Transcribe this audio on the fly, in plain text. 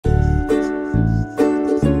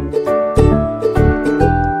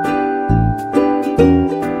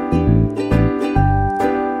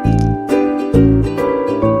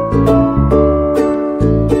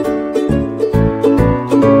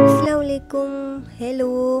Hello,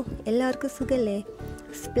 എല്ലാവർക്കും സുഖല്ലേ?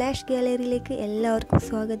 Splash ഗാലറിയിലേക്ക് എല്ലാവർക്കും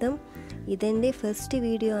സ്വാഗതം. ഇതെൻ്റെ ഫസ്റ്റ്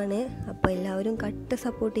വീഡിയോ ആണ്. അപ്പോൾ എല്ലാവരും കട്ട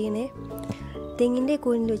സപ്പോർട്ട് ചെയ്യണേ. തെങ്ങിൻ്റെ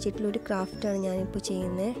കൂഴിൽ വെച്ചിട്ടുള്ള ഒരു ക്രാഫ്റ്റാണ് ഞാനിപ്പോൾ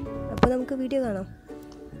ചെയ്യുന്നത്. അപ്പോൾ നമുക്ക് വീഡിയോ കാണാം.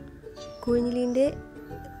 കൂഴിലിൻ്റെ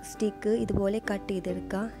സ്റ്റിക്ക് ഇതുപോലെ കട്ട്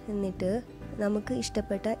ചെയ്തെടുക്കുക. എന്നിട്ട് നമുക്ക്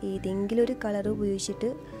ഇഷ്ടപ്പെട്ട ഏതെങ്കിലും ഒരു കളർ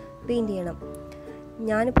ഉപയോഗിച്ചിട്ട് പെയിൻറ്റ് ചെയ്യണം.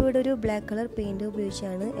 ഞാനിപ്പോൾ ഇവിടെ ഒരു ബ്ലാക്ക് കളർ പെയിൻറ്റ്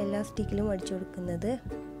ഉപയോഗിച്ചാണ് എല്ലാ സ്റ്റിക്കിലും അടിച്ചു കൊടുക്കുന്നത്.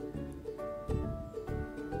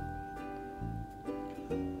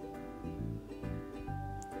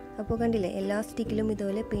 അപ്പോൾ കണ്ടില്ലേ, എല്ലാ സ്റ്റിക്കിലും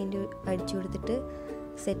ഇതുപോലെ പെയിൻറ്റ് അടിച്ചു കൊടുത്തിട്ട്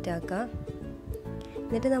സെറ്റാക്കാം.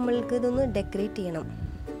 എന്നിട്ട് നമ്മൾക്ക് ഇതൊന്ന് ഡെക്കറേറ്റ് ചെയ്യണം.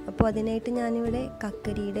 അപ്പോൾ അതിനായിട്ട് ഞാനിവിടെ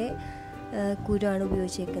കക്കരിയുടെ കുരുവാണ്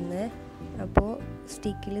ഉപയോഗിച്ചേക്കുന്നത്. അപ്പോൾ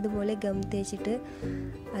സ്റ്റിക്കിൽ ഇതുപോലെ ഗം തേച്ചിട്ട്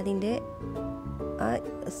അതിൻ്റെ ആ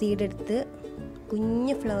സീഡ് എടുത്ത്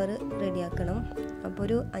കുഞ്ഞ് ഫ്ലവർ റെഡിയാക്കണം. അപ്പോൾ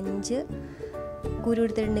ഒരു 5 കുരു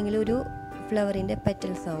എടുത്തിട്ടുണ്ടെങ്കിൽ ഒരു ഫ്ലവറിൻ്റെ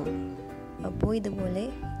പെറ്റൽസ് ആവും. അപ്പോൾ ഇതുപോലെ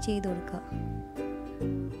ചെയ്ത് കൊടുക്കുക.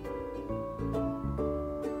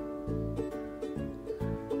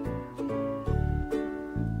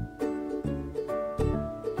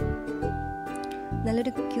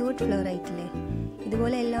 നല്ലൊരു ക്യൂട്ട് ഫ്ലവർ ആയിട്ടില്ലേ?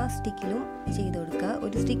 ഇതുപോലെ എല്ലാ സ്റ്റിക്കിലും ചെയ്ത് കൊടുക്കുക.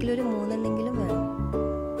 ഒരു സ്റ്റിക്കിൽ ഒരു 3 എണ്ണെങ്കിലും വേണം.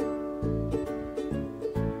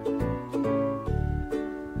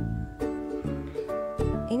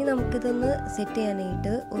 ഇനി നമുക്കിതൊന്ന് സെറ്റ്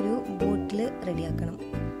ചെയ്യാനായിട്ട് ഒരു ബോട്ടിൽ റെഡിയാക്കണം.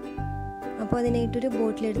 അപ്പോൾ അതിനായിട്ടൊരു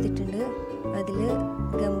ബോട്ടിൽ എടുത്തിട്ടുണ്ട്. അതിൽ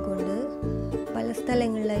ഗം കൊണ്ട് പല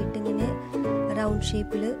സ്ഥലങ്ങളിലായിട്ട് ഇങ്ങനെ റൗണ്ട്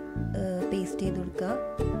ഷേപ്പിൽ പേസ്റ്റ് ചെയ്ത് കൊടുക്കുക.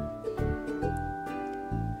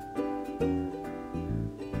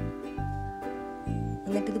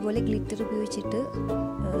 എന്നിട്ട് ഇതുപോലെ ഗ്ലിറ്റർ ഉപയോഗിച്ചിട്ട്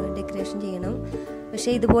ഡെക്കറേഷൻ ചെയ്യണം.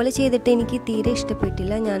 പക്ഷേ ഇതുപോലെ ചെയ്തിട്ട് എനിക്ക് തീരെ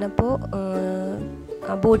ഇഷ്ടപ്പെട്ടില്ല. ഞാനപ്പോൾ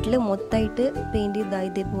ആ ബോട്ടിൽ മൊത്തമായിട്ട് പെയിൻറ്റ് ചെയ്താൽ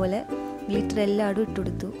ഇതേപോലെ ഗ്ലിറ്റർ എല്ലായിടും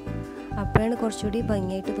ഇട്ടുകൊടുത്തു. അപ്പോഴാണ് കുറച്ചുകൂടി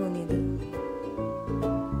ഭംഗിയായിട്ട് തോന്നിയത്.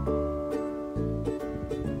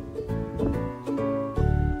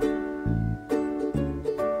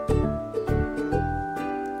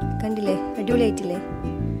 കണ്ടില്ലേ, അടിപൊളിയായിട്ടില്ലേ?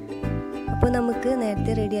 അപ്പോൾ നമുക്ക്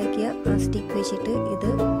നേരത്തെ റെഡിയാക്കിയ ആ സ്റ്റിക്ക് വെച്ചിട്ട് ഇത്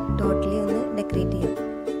ടോട്ടലി ഒന്ന് ഡെക്കറേറ്റ് ചെയ്യാം.